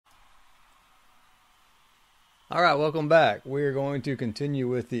All right, welcome back. We're going to continue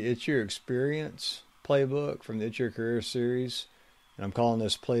with the It's Your Experience playbook from the It's Your Career series. And I'm calling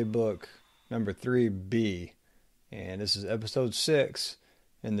this playbook number 3B. And this is episode 6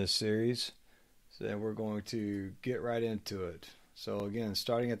 in this series. So we're going to get right into it. So again,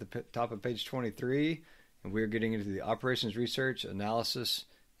 starting at the top of page 23, and we're getting into the operations research, analysis,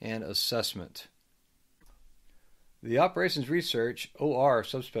 and assessment. The operations research, OR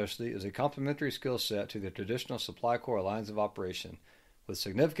subspecialty, is a complementary skill set to the traditional supply core lines of operation, with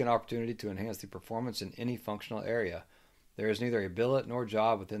significant opportunity to enhance the performance in any functional area. There is neither a billet nor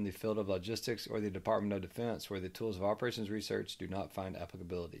job within the field of logistics or the Department of Defense where the tools of operations research do not find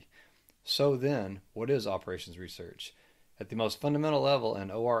applicability. So then, what is operations research? At the most fundamental level,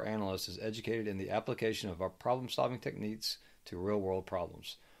 an OR analyst is educated in the application of our problem-solving techniques to real-world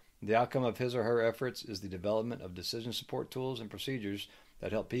problems. The outcome of his or her efforts is the development of decision support tools and procedures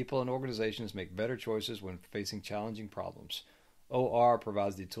that help people and organizations make better choices when facing challenging problems. OR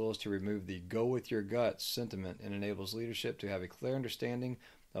provides the tools to remove the go with your gut sentiment and enables leadership to have a clear understanding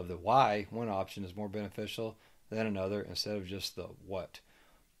of the why one option is more beneficial than another instead of just the what.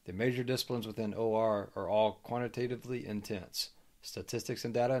 The major disciplines within OR are all quantitatively intense: statistics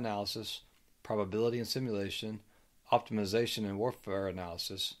and data analysis, probability and simulation, optimization and warfare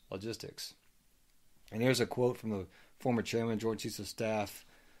analysis, logistics. And here's a quote from the former chairman, Joint Chiefs of Staff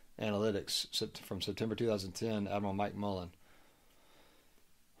Analytics from September 2010, Admiral Mike Mullen.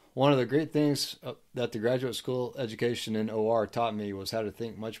 One of the great things that the graduate school education in OR taught me was how to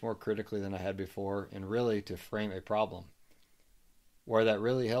think much more critically than I had before and really to frame a problem. Where that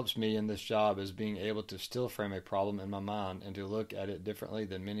really helps me in this job is being able to still frame a problem in my mind and to look at it differently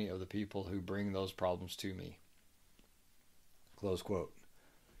than many of the people who bring those problems to me. Close quote.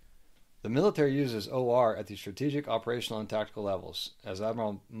 The military uses OR at the strategic, operational, and tactical levels. As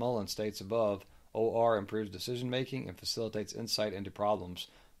Admiral Mullen states above, OR improves decision-making and facilitates insight into problems,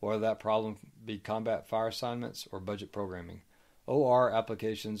 whether that problem be combat fire assignments or budget programming. OR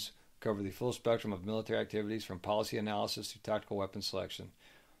applications cover the full spectrum of military activities from policy analysis to tactical weapon selection.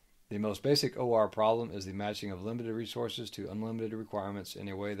 The most basic OR problem is the matching of limited resources to unlimited requirements in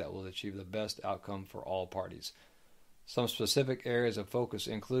a way that will achieve the best outcome for all parties. Some specific areas of focus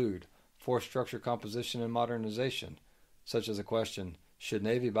include force structure composition and modernization, such as the question, should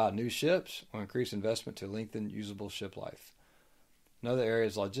Navy buy new ships or increase investment to lengthen usable ship life? Another area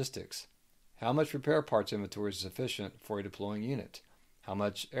is logistics. How much repair parts inventory is sufficient for a deploying unit? How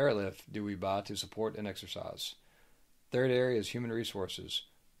much airlift do we buy to support an exercise? Third area is human resources.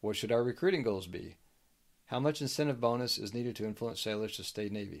 What should our recruiting goals be? How much incentive bonus is needed to influence sailors to stay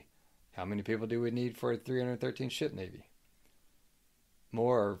Navy? How many people do we need for a 313-ship Navy?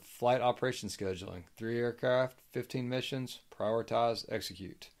 More flight operation scheduling. 3 aircraft, 15 missions, prioritize,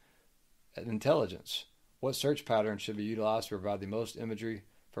 execute. Intelligence. What search patterns should be utilized to provide the most imagery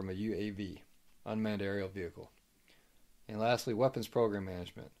from a UAV, unmanned aerial vehicle? And lastly, weapons program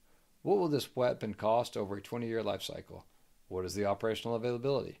management. What will this weapon cost over a 20-year life cycle? What is the operational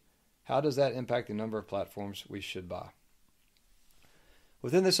availability? How does that impact the number of platforms we should buy?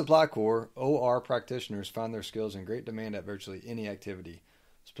 Within the supply corps, OR practitioners find their skills in great demand at virtually any activity.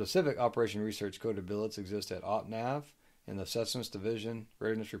 Specific operation research coded billets exist at OpNav, in the Assessments Division,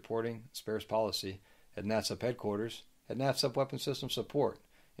 Readiness Reporting, Spares Policy, at NASUP Headquarters, at NASUP Weapon System Support,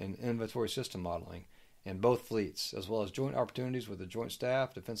 in Inventory System Modeling, in both fleets, as well as joint opportunities with the Joint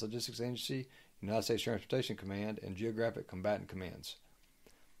Staff, Defense Logistics Agency, United States Transportation Command, and Geographic Combatant Commands.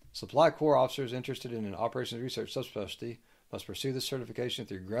 Supply Corps officers interested in an operations research subspecialty must pursue this certification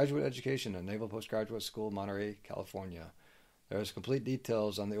through graduate education at Naval Postgraduate School, Monterey, California. There is complete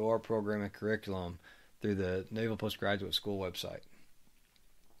details on the OR program and curriculum through the Naval Postgraduate School website.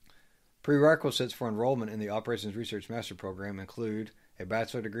 Prerequisites for enrollment in the Operations Research Master Program include a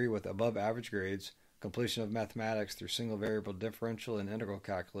bachelor degree with above average grades, completion of mathematics through single variable differential and integral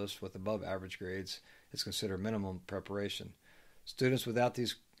calculus with above average grades is considered minimum preparation. Students without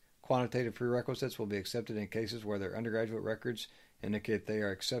these quantitative prerequisites will be accepted in cases where their undergraduate records indicate they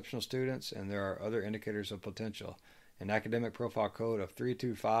are exceptional students and there are other indicators of potential. An academic profile code of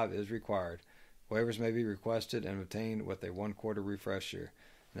 325 is required. Waivers may be requested and obtained with a 1-quarter refresher.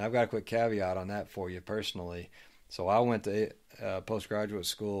 And I've got a quick caveat on that for you personally. So I went to postgraduate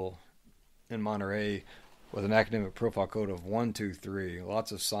school in Monterey with an academic profile code of 123.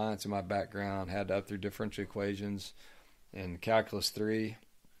 Lots of science in my background, had to up through differential equations and calculus 3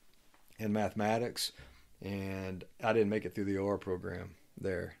 in mathematics, and I didn't make it through the OR program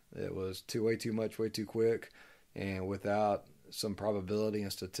there. It was way too much, way too quick, and without some probability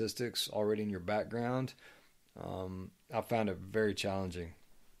and statistics already in your background, I found it very challenging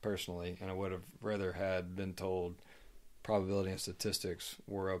personally, and I would have rather had been told probability and statistics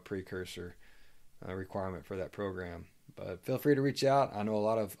were a precursor requirement for that program. But feel free to reach out. I know a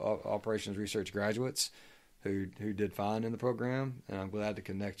lot of operations research graduates who did fine in the program, and I'm glad to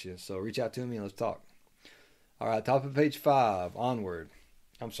connect you. So reach out to me and let's talk. All right, top of page 5, onward.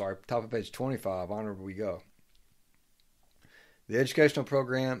 Top of page 25, onward we go. The educational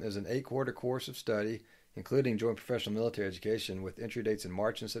program is an 8-quarter course of study, including joint professional military education, with entry dates in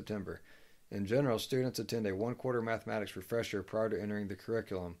March and September. In general, students attend a 1-quarter mathematics refresher prior to entering the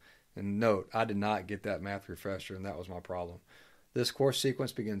curriculum. And note, I did not get that math refresher, and that was my problem. This course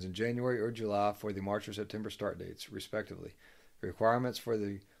sequence begins in January or July for the March or September start dates, respectively. The requirements for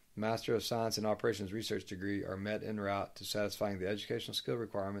the Master of Science in Operations Research degree are met en route to satisfying the educational skill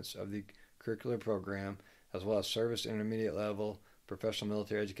requirements of the curricular program, as well as service intermediate level professional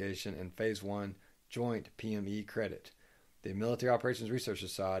military education and Phase 1 joint PME credit. The Military Operations Research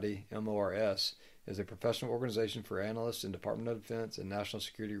Society, MORS, is a professional organization for analysts in Department of Defense and national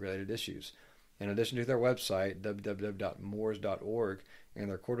security related issues. In addition to their website, www.mors.org, and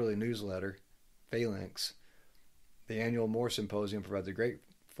their quarterly newsletter, Phalanx, the annual Moore Symposium provides a great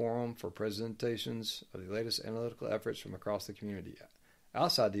forum for presentations of the latest analytical efforts from across the community.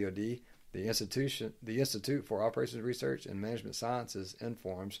 Outside DoD, the Institute for Operations Research and Management Sciences,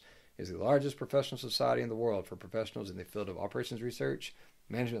 INFORMS, is the largest professional society in the world for professionals in the field of operations research,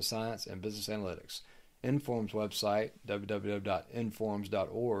 management science, and business analytics. INFORMS website,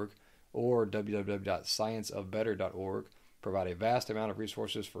 www.informs.org, or www.scienceofbetter.org, provide a vast amount of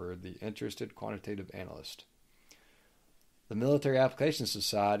resources for the interested quantitative analyst. The Military Applications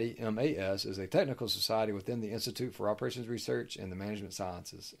Society, MAS, is a technical society within the Institute for Operations Research and the Management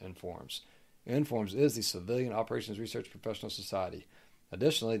Sciences, INFORMS. INFORMS is the Civilian Operations Research Professional Society.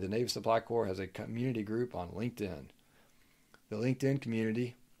 Additionally, the Navy Supply Corps has a community group on LinkedIn. The LinkedIn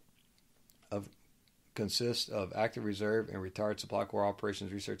community consists of active reserve and retired Supply Corps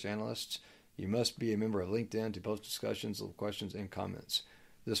Operations Research Analysts. You must be a member of LinkedIn to post discussions, questions, and comments.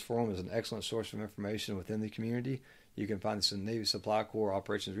 This forum is an excellent source of information within the community. You can find the Navy Supply Corps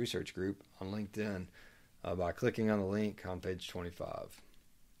Operations Research Group on LinkedIn by clicking on the link on page 25.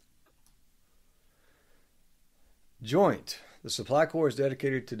 Joint. The Supply Corps is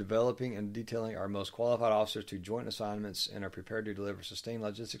dedicated to developing and detailing our most qualified officers to joint assignments and are prepared to deliver sustained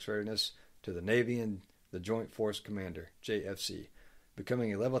logistics readiness to the Navy and the Joint Force Commander, JFC.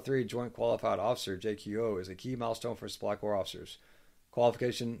 Becoming a Level 3 Joint Qualified Officer, JQO, is a key milestone for Supply Corps officers.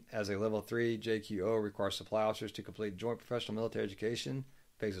 Qualification as a Level 3 JQO requires supply officers to complete Joint Professional Military Education,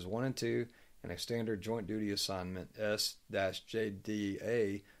 Phases 1 and 2, and a Standard Joint Duty Assignment,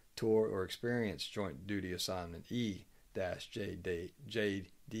 S-JDA, Tour or Experience Joint Duty Assignment, E-JDA.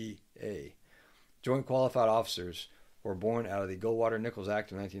 Joint Qualified Officers were born out of the Goldwater-Nichols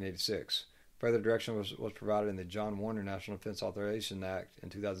Act of 1986. Further direction was provided in the John Warner National Defense Authorization Act in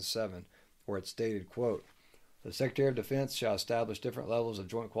 2007, where it stated, quote, "The Secretary of Defense shall establish different levels of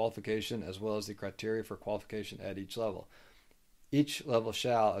joint qualification as well as the criteria for qualification at each level. Each level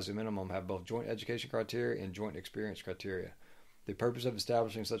shall, as a minimum, have both joint education criteria and joint experience criteria. The purpose of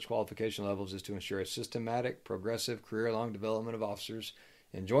establishing such qualification levels is to ensure a systematic, progressive, career-long development of officers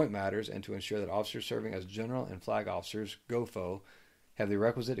in joint matters and to ensure that officers serving as general and flag officers, GOFO, have the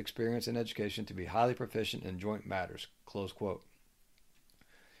requisite experience and education to be highly proficient in joint matters." Close quote.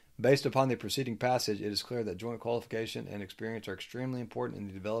 Based upon the preceding passage, it is clear that joint qualification and experience are extremely important in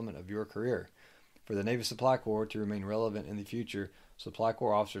the development of your career. For the Navy Supply Corps to remain relevant in the future, Supply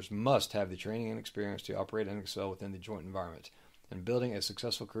Corps officers must have the training and experience to operate and excel within the joint environment. In building a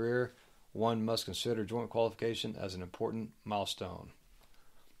successful career, one must consider joint qualification as an important milestone.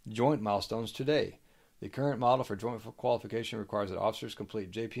 Joint milestones today. The current model for joint qualification requires that officers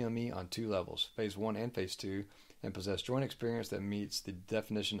complete JPME on 2 levels, Phase 1 and Phase 2, and possess joint experience that meets the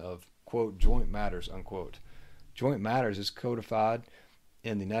definition of, quote, joint matters, unquote. Joint matters is codified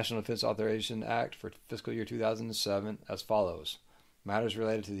in the National Defense Authorization Act for fiscal year 2007 as follows. Matters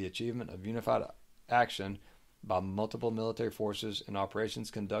related to the achievement of unified action by multiple military forces in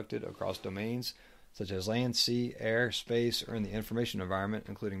operations conducted across domains such as land, sea, air, space, or in the information environment,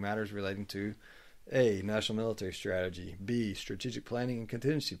 including matters relating to A. National military strategy, B. Strategic planning and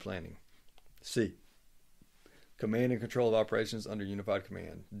contingency planning, C. Command and control of operations under unified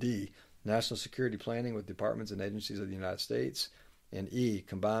command, D. National security planning with departments and agencies of the United States, and E.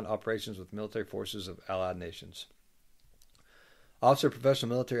 Combined operations with military forces of allied nations. Officer Professional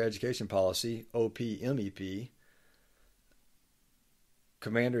Military Education Policy, OPMEP,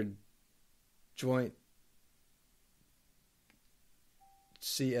 Commander Joint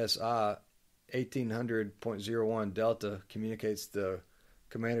CSI 1800.01 Delta communicates the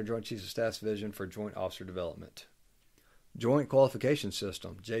Commander Joint Chiefs of Staff's vision for joint officer development. Joint Qualification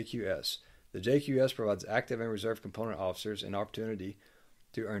System, JQS. The JQS provides active and reserve component officers an opportunity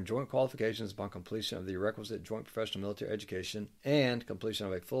to earn joint qualifications upon completion of the requisite joint professional military education and completion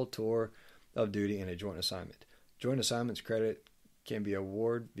of a full tour of duty in a joint assignment. Joint assignments credit can be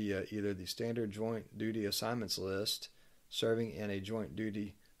awarded via either the standard joint duty assignments list, serving in a joint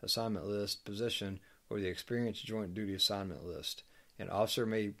duty assignment list position, or the experienced joint duty assignment list. An officer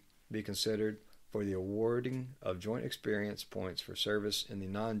may be considered for the awarding of joint experience points for service in the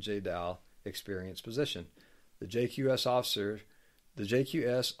non-JDA experience position. The JQS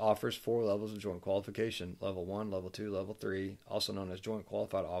offers 4 levels of joint qualification: Level 1, Level 2, Level 3, also known as Joint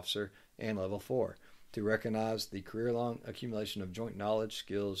Qualified Officer, and Level 4, to recognize the career-long accumulation of joint knowledge,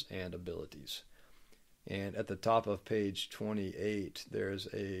 skills, and abilities. And at the top of page 28, there's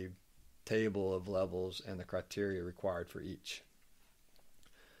a table of levels and the criteria required for each.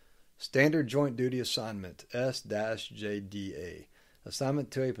 Standard Joint Duty Assignment, S-JDA.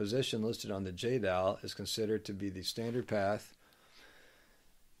 Assignment to a position listed on the JDA is considered to be the standard path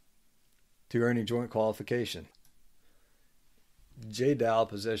to earning joint qualification. JDA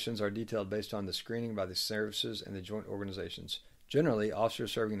positions are detailed based on the screening by the services and the joint organizations. Generally,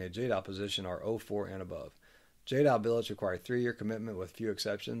 officers serving in a JDA position are 04 and above. JDA billets require a 3-year commitment with few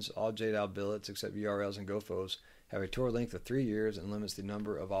exceptions. All JDA billets except URLs and GOFOs have a tour length of 3 years and limits the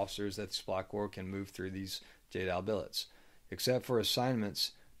number of officers that the Supply Corps can move through these JDA billets. Except for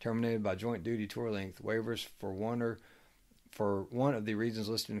assignments terminated by joint duty tour length, waivers for one of the reasons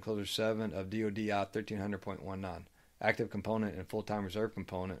listed in Enclosure 7 of DODI 1300.19. Active component and full-time reserve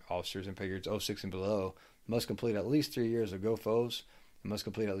component officers in pay grades 06 and below must complete at least 3 years of GOFOs and must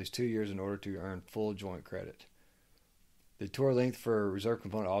complete at least 2 years in order to earn full joint credit. The tour length for reserve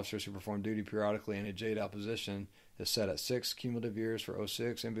component officers who perform duty periodically in a JDA position is set at 6 cumulative years for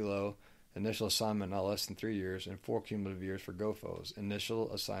 06 and below, initial assignment not less than 3 years, and 4 cumulative years for GOFOs,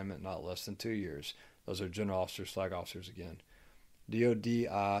 initial assignment not less than 2 years. Those are general officers, flag officers again. DODI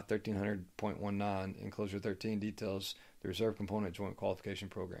 1300.19, Enclosure 13, details the Reserve Component Joint Qualification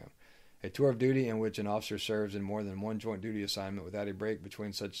Program. A tour of duty in which an officer serves in more than one joint duty assignment without a break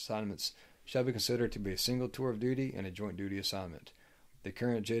between such assignments shall be considered to be a single tour of duty and a joint duty assignment. The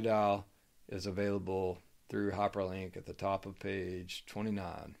current JDA is available through hyperlink at the top of page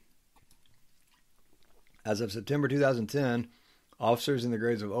 29. As of September 2010, officers in the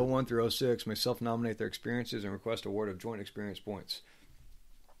grades of 01 through 06 may self-nominate their experiences and request award of joint experience points.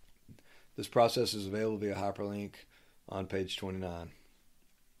 This process is available via hyperlink on page 29.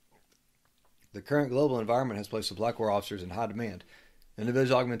 The current global environment has placed Supply Corps officers in high demand.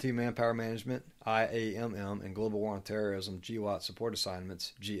 Individual Augmentee Manpower Management, IAMM, and Global War on Terrorism, GWAT Support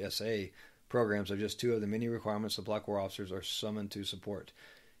Assignments, GSA, programs are just 2 of the many requirements Supply Corps officers are summoned to support.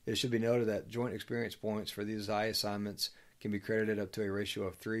 It should be noted that joint experience points for these IA assignments can be credited up to a ratio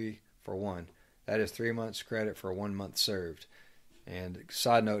of 3-for-1. That is 3 months credit for 1 month served. And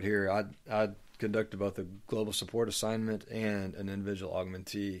side note here, I conducted both a global support assignment and an individual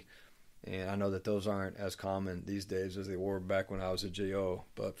augmentee. And I know that those aren't as common these days as they were back when I was a JO,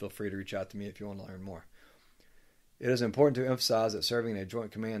 but feel free to reach out to me if you want to learn more. It is important to emphasize that serving in a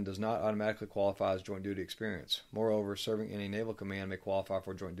joint command does not automatically qualify as joint duty experience. Moreover, serving in a naval command may qualify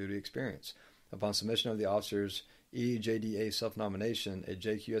for joint duty experience. Upon submission of the officer's E-JDA self-nomination, a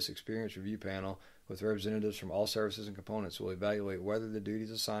JQS experience review panel with representatives from all services and components will evaluate whether the duties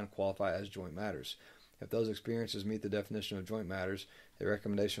assigned qualify as joint matters. If those experiences meet the definition of joint matters, a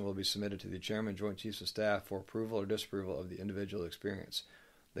recommendation will be submitted to the Chairman, Joint Chiefs of Staff for approval or disapproval of the individual experience.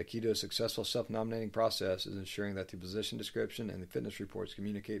 The key to a successful self-nominating process is ensuring that the position description and the fitness reports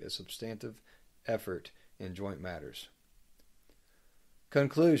communicate a substantive effort in joint matters.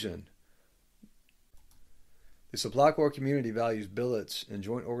 Conclusion. The Supply Corps community values billets in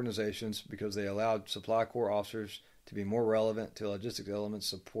joint organizations because they allow Supply Corps officers to be more relevant to logistics elements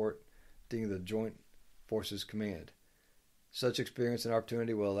supporting the Joint Forces Command. Such experience and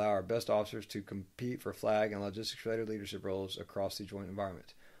opportunity will allow our best officers to compete for flag and logistics-related leadership roles across the joint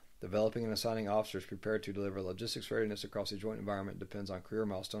environment. Developing and assigning officers prepared to deliver logistics readiness across the joint environment depends on career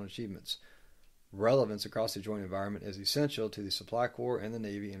milestone achievements. Relevance across the joint environment is essential to the Supply Corps and the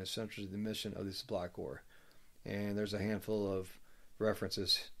Navy and essential to the mission of the Supply Corps. And there's a handful of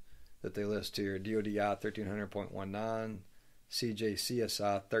references that they list here. DODI 1300.19,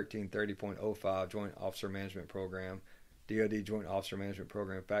 CJCSI 1330.05 Joint Officer Management Program, DoD Joint Officer Management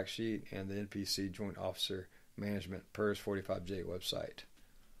Program Fact Sheet, and the NPC Joint Officer Management PERS 45J website.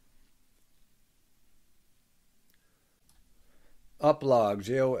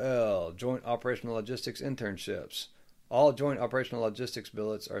 OPLOG-JOL Joint Operational Logistics Internships. All Joint Operational Logistics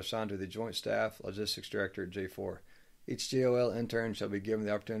billets are assigned to the Joint Staff Logistics Director at J4. Each JOL intern shall be given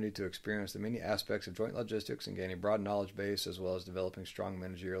the opportunity to experience the many aspects of joint logistics and gain a broad knowledge base as well as developing strong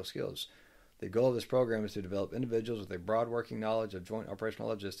managerial skills. The goal of this program is to develop individuals with a broad working knowledge of joint operational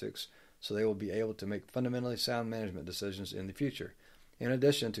logistics so they will be able to make fundamentally sound management decisions in the future. In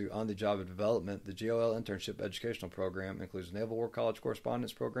addition to on-the-job development, the JOL Internship Educational Program includes Naval War College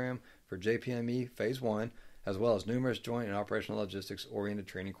Correspondence Program for JPME Phase 1, as well as numerous joint and operational logistics-oriented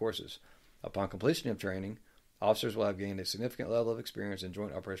training courses. Upon completion of training, officers will have gained a significant level of experience in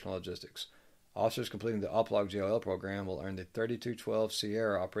joint operational logistics. Officers completing the OPLOG-JOL program will earn the 3212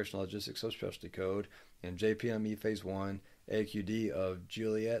 Sierra Operational Logistics Subspecialty Code and JPME Phase 1 AQD of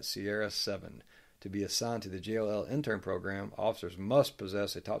Juliet Sierra 7. To be assigned to the JOL intern program, officers must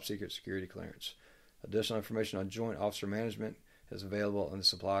possess a top-secret security clearance. Additional information on joint officer management is available on the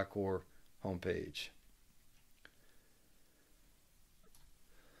Supply Corps homepage.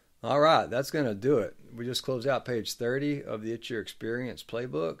 All right, that's going to do it. We just closed out page 30 of the It's Your Experience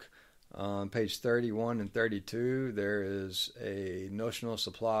Playbook. On page 31 and 32, there is a notional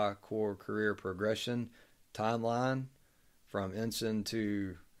Supply Corps career progression timeline from ensign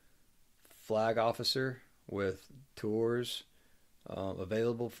to flag officer with tours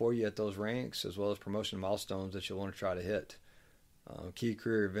available for you at those ranks, as well as promotion milestones that you'll want to try to hit. Key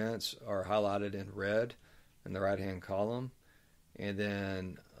career events are highlighted in red in the right-hand column. And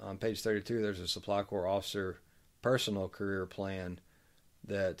then on page 32, there's a Supply Corps officer personal career plan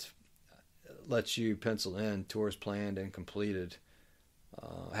that lets you pencil in tours planned and completed.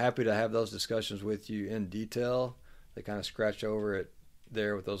 Happy to have those discussions with you in detail. They kind of scratch over it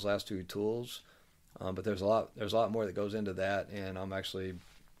there with those last two tools, but there's a lot more that goes into that, and I'm actually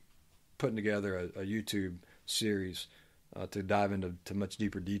putting together a YouTube series to dive into much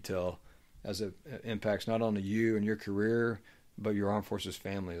deeper detail as it impacts not only you and your career, but your Armed Forces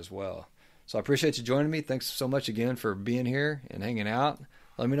family as well. So I appreciate you joining me. Thanks so much again for being here and hanging out.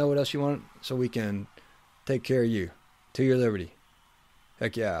 Let me know what else you want so we can take care of you. To your liberty.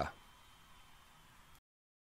 Heck yeah.